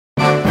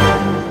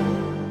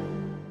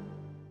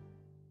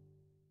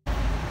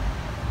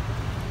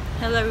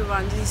Hello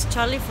everyone, this is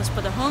Charlie from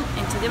Spotahome,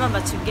 and today I'm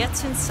about to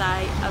get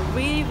inside a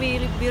really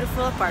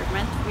beautiful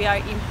apartment. We are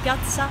in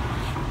Piazza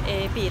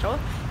Piro,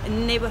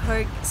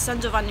 neighborhood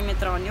San Giovanni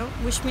Metronio,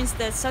 which means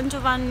that San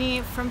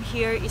Giovanni from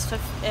here is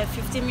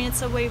 15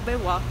 minutes away by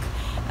walk.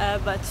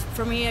 But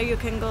from here you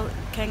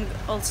can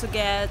also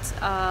get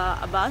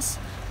a bus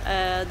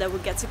that will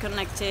get you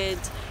connected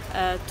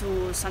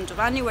to San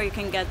Giovanni, where you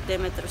can get the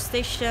metro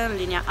station,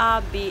 linea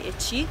A, B,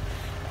 and C.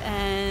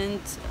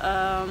 And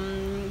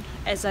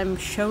as I'm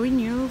showing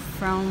you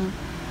from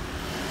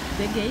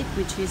the gate,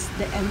 which is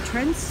the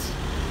entrance,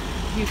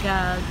 you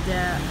got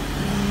the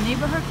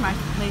neighborhood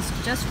marketplace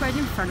just right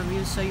in front of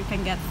you, so you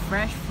can get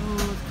fresh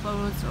food,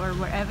 clothes, or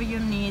wherever you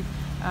need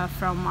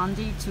from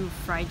Monday to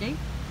Friday.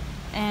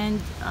 And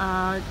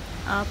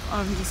up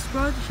on this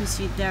road you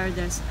see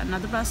there's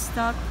another bus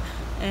stop,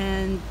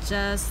 and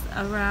just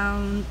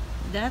around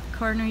that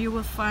corner you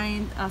will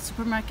find a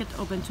supermarket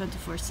open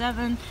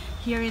 24/7.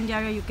 Here in the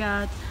area you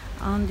got,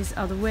 on this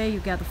other way, you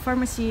got a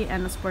pharmacy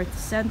and a sports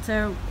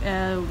center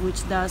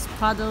which does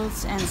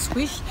paddles and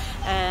squish,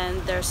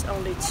 and there's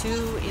only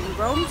 2 in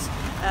Rome.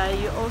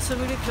 You're also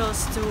really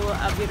close to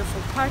a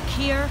beautiful park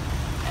here,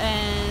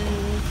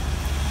 and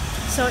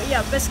so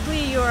yeah, basically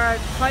you are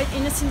quite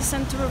in the city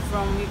center of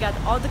Rome. You got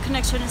all the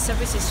connection and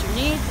services you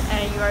need,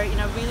 and you are in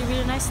a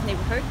really nice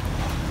neighborhood,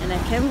 and I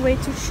can't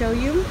wait to show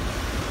you.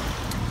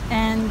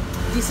 And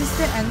this is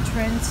the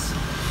entrance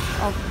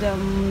of the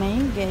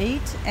main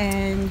gate,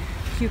 and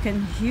you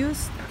can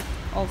use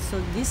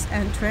also this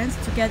entrance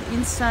to get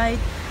inside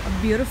a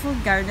beautiful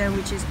garden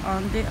which is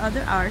on the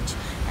other arch.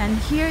 And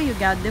here you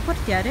got the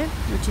portiere,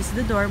 which is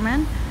the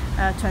doorman,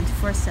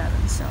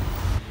 24/7. So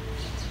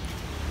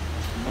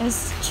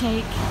let's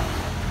check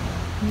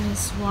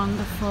this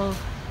wonderful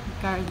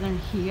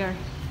garden here.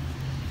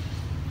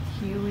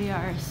 Here we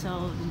are.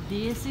 So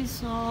this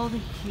is all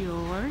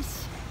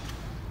yours,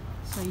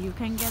 so you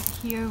can get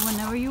here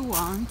whenever you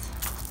want.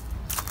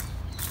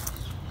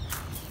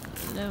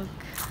 Look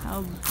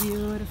how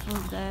beautiful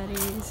that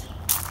is.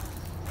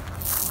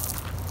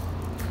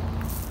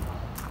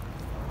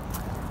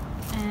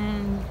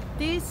 And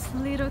this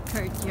little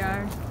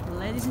courtyard,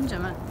 ladies and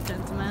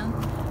gentlemen,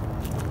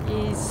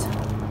 is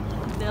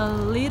the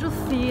little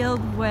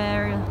field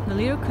where, the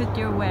little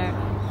courtyard where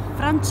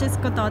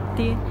Francesco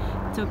Totti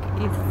took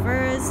his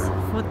first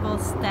football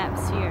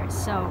steps here.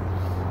 So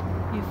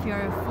if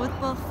you're a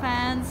football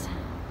fans,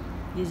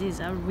 this is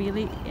a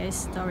really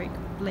historic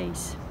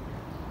place.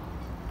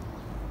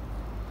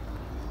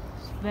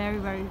 It's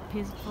very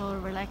peaceful,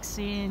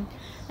 relaxing,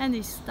 and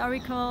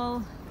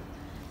historical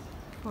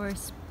for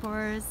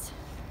sports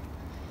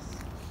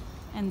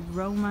and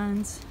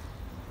romance.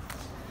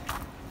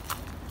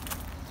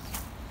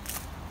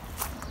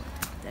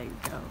 There you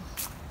go.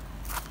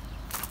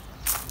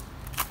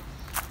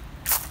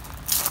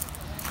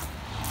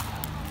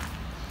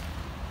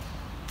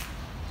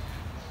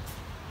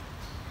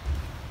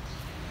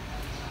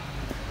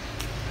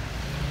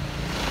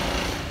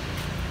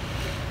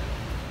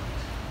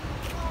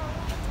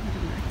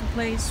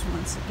 Place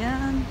once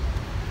again.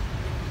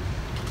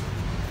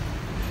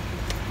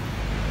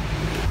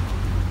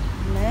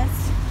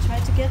 Let's try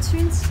to get you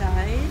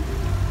inside.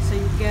 So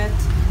you get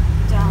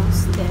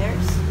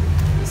downstairs,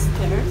 the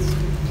stairs.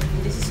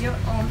 This is your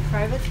own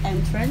private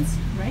entrance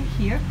right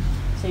here.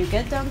 So you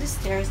get down the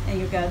stairs,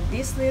 and you got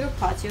this little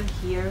patio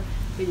here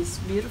with this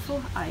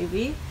beautiful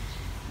ivy,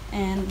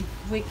 and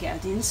we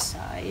get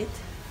inside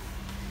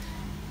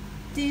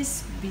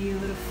this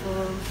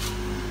beautiful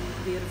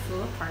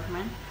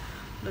apartment.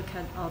 Look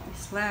at all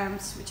these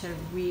lamps, which I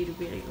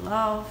really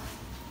love.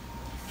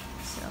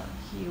 So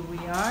here we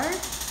are.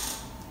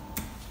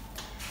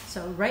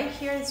 So right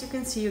here, as you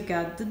can see, you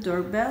got the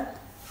doorbell,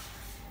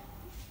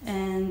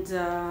 and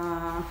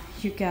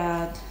you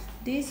got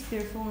this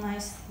beautiful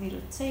nice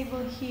little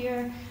table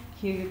here.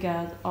 Here you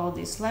got all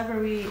this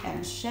library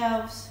and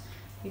shelves.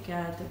 You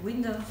got the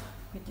window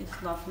with these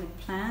lovely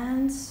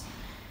plants.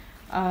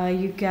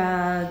 You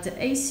got the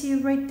AC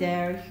right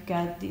there. You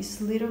got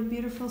this little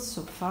beautiful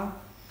sofa,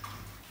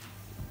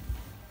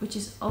 which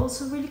is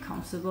also really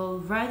comfortable.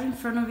 Right in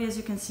front of you, as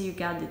you can see, you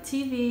got the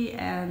TV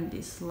and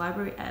this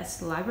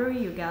library.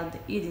 You got the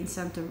eating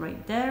center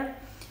right there.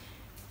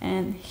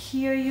 And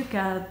here you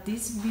got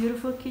this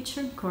beautiful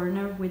kitchen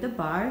corner with a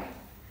bar.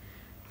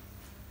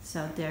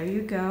 So there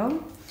you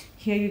go.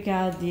 Here you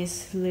got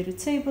this little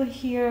table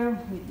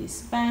here with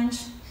this bench.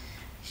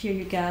 Here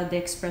you got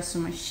the espresso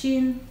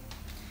machine.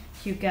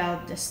 You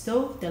got the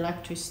stove, the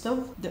electric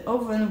stove, the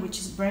oven, which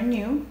is brand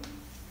new.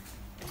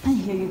 And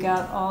here you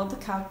got all the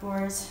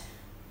cupboards.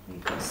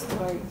 You can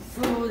store your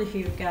food.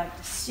 Here you got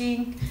the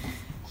sink.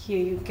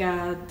 Here you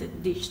got the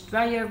dish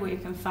dryer, where you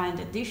can find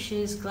the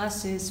dishes,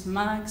 glasses,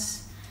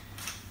 mugs.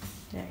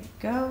 There you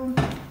go.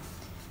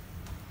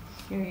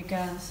 Here you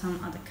got some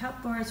other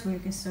cupboards where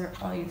you can store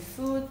all your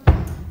food.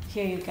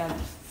 Here you got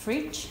the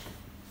fridge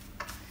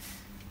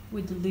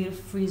with the little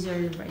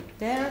freezer right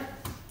there.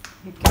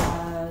 You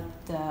got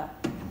the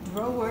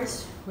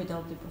drawers with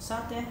all the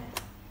posate.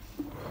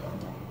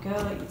 There you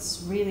go.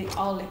 It's really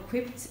all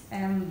equipped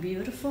and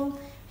beautiful.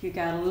 You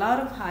got a lot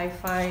of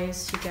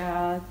hi-fis. You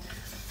got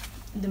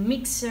the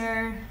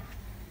mixer,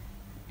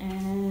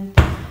 and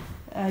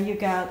you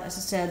got, as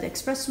I said, the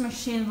espresso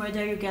machine. Right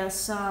there you got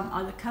some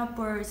other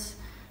cupboards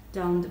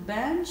down the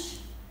bench,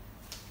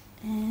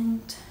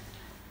 and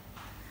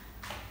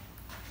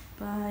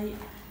by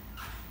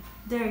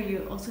there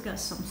you also got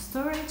some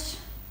storage.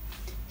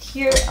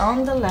 Here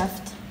on the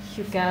left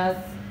you got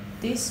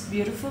this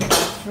beautiful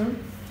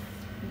bathroom.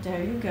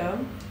 There you go.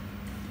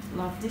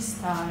 Love these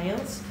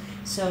tiles.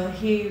 So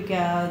here you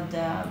got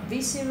the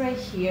WC right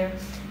here,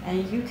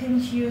 and you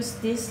can use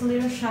this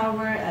little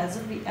shower as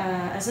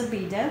a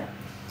bidet.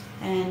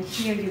 And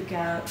here you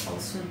got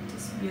also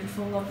this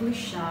beautiful lovely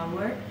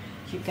shower.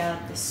 You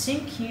got the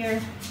sink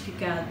here, you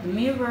got the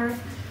mirror,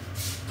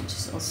 which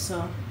is also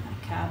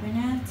a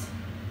cabinet.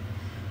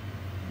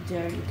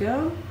 There you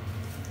go.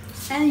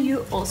 And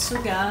you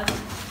also got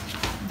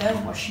the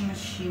washing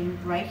machine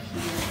right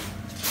here.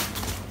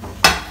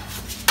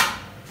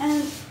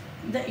 And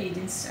the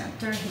eating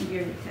center.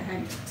 Here you can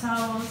hang the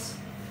towels.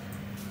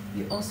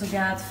 You also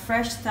got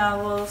fresh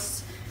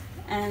towels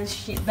and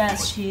bed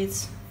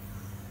sheets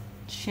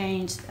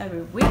changed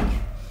every week.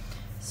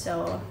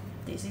 So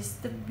this is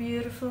the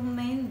beautiful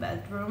main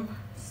bedroom,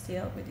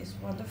 still with these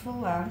wonderful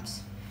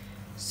lamps.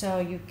 So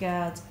you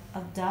got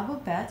a double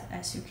bed,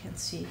 as you can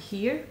see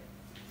here,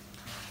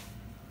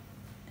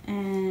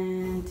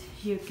 and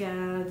you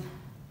got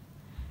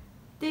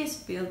this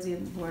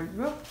built-in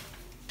wardrobe.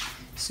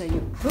 So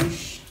you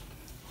push,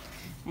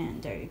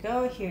 and there you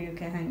go. Here you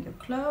can hang your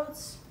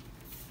clothes,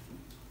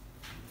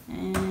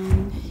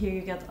 and here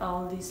you got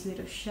all these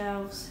little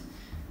shelves.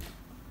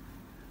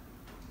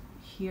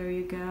 Here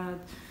you got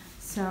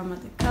some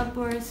of the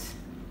cupboards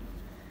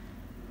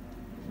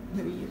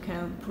where you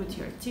can put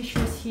your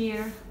tissues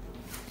here.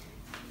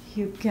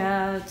 You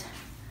got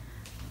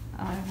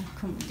a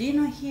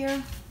comodino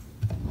here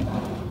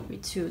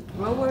with 2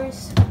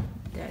 drawers.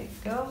 There you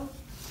go.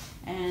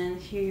 And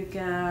here you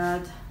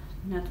got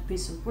another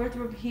piece of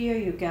wardrobe here.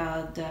 You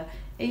got the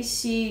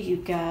AC, you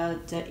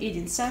got the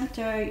eating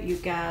center, you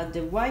got the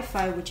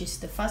Wi-Fi, which is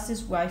the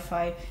fastest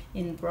Wi-Fi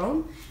in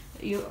Rome.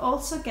 You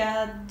also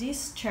got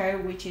this chair,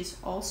 which is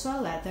also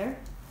a leather.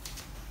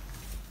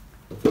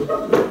 You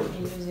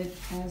can use it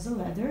as a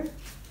leather.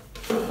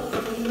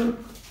 And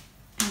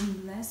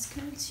let's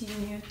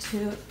continue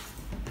to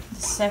the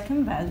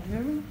second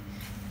bedroom.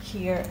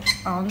 Here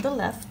on the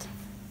left,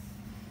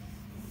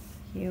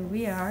 here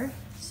we are.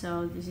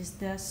 So this is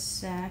the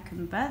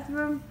second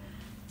bedroom.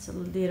 It's a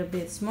little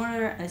bit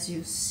smaller, as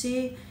you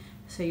see.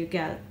 So you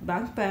got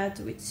bunk bed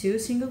with 2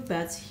 single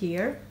beds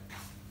here.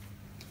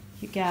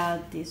 You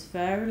got this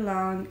very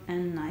long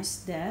and nice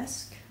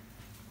desk.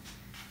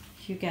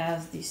 You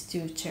got these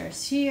 2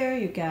 chairs here.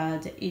 You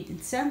got the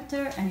eating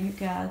center, and you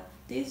got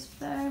this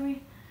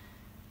very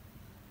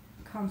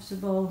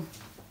comfortable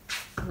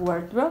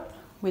wardrobe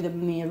with a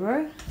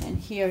mirror. And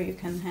here you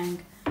can hang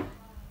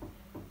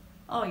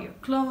all your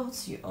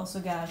clothes. You also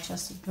got a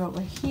chest drawer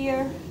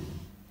here.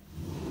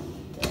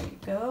 There you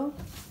go.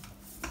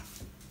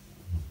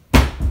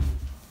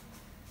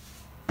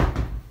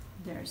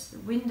 There's the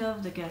window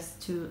that gets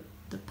to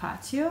the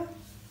patio.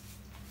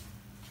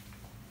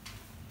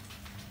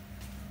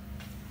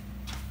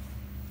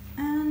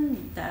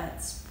 And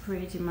that's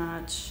pretty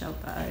much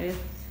about it.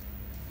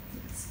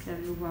 Let's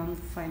give you one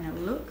final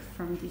look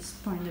from this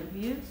point of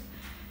view.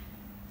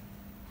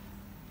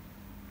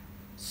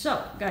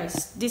 So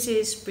guys, this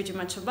is pretty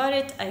much about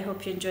it. I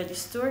hope you enjoyed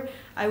this tour.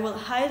 I will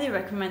highly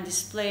recommend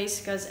this place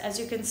because, as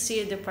you can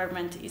see, the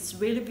apartment is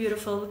really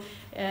beautiful.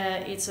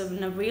 It's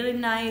in a really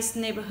nice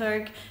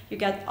neighborhood. You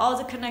got all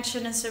the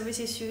connection and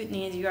services you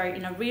need. You are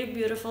in a really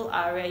beautiful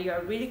area. You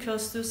are really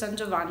close to San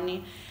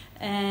Giovanni,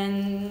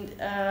 and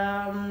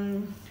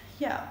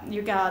yeah,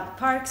 you got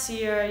parks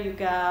here. You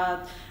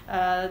got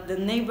the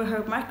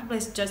neighborhood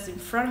marketplace just in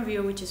front of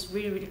you, which is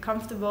really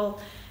comfortable.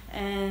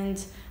 And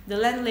the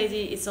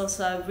landlady is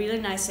also a really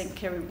nice and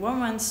caring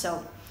woman.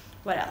 So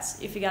what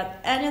else? If you got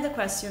any other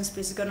questions,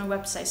 please go on our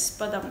website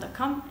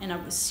spotahome.com, and I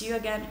will see you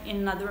again in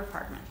another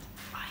apartment.